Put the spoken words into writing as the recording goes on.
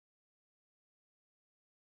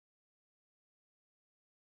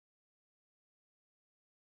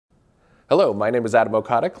Hello, my name is Adam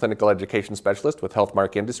Okada, Clinical Education Specialist with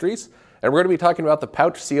Healthmark Industries, and we're going to be talking about the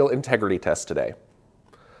pouch seal integrity test today.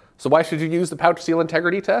 So why should you use the pouch seal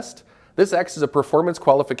integrity test? This acts as a performance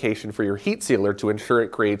qualification for your heat sealer to ensure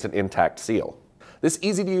it creates an intact seal. This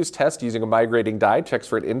easy-to-use test using a migrating die checks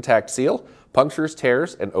for an intact seal, punctures,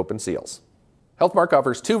 tears, and open seals. Healthmark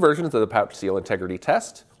offers two versions of the pouch seal integrity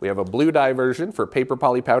test. We have a blue dye version for paper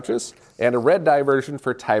poly pouches and a red dye version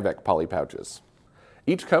for Tyvek poly pouches.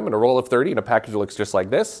 Each come in a roll of 30 and a package looks just like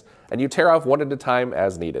this, and you tear off one at a time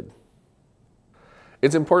as needed.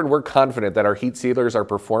 It's important we're confident that our heat sealers are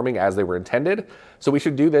performing as they were intended, so we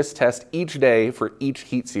should do this test each day for each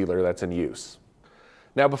heat sealer that's in use.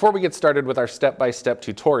 Now, before we get started with our step-by-step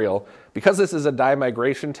tutorial, because this is a die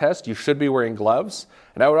migration test, you should be wearing gloves,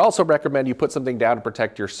 and I would also recommend you put something down to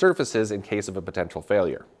protect your surfaces in case of a potential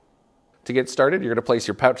failure. To get started, you're going to place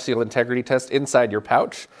your pouch seal integrity test inside your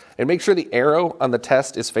pouch and make sure the arrow on the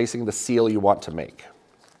test is facing the seal you want to make.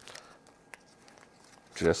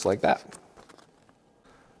 Just like that.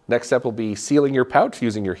 Next step will be sealing your pouch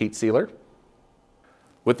using your heat sealer.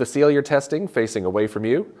 With the seal you're testing facing away from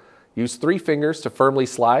you, use 3 fingers to firmly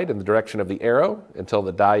slide in the direction of the arrow until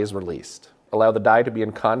the die is released. Allow the die to be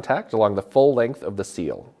in contact along the full length of the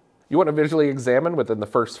seal. You want to visually examine within the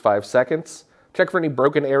first 5 seconds. Check for any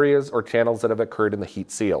broken areas or channels that have occurred in the heat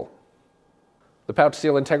seal. The pouch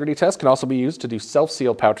seal integrity test can also be used to do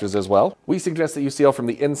self-seal pouches as well. We suggest that you seal from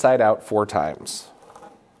the inside out 4 times.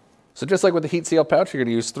 So just like with the heat seal pouch, you're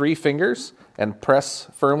going to use 3 fingers and press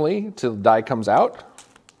firmly till the die comes out.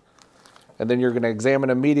 And then you're going to examine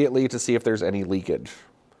immediately to see if there's any leakage.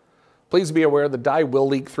 Please be aware the die will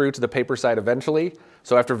leak through to the paper side eventually,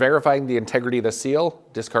 so after verifying the integrity of the seal,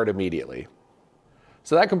 discard immediately.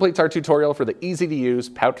 So that completes our tutorial for the easy-to-use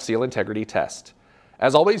pouch seal integrity test.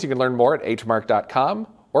 As always, you can learn more at hmark.com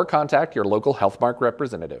or contact your local Healthmark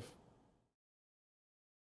representative.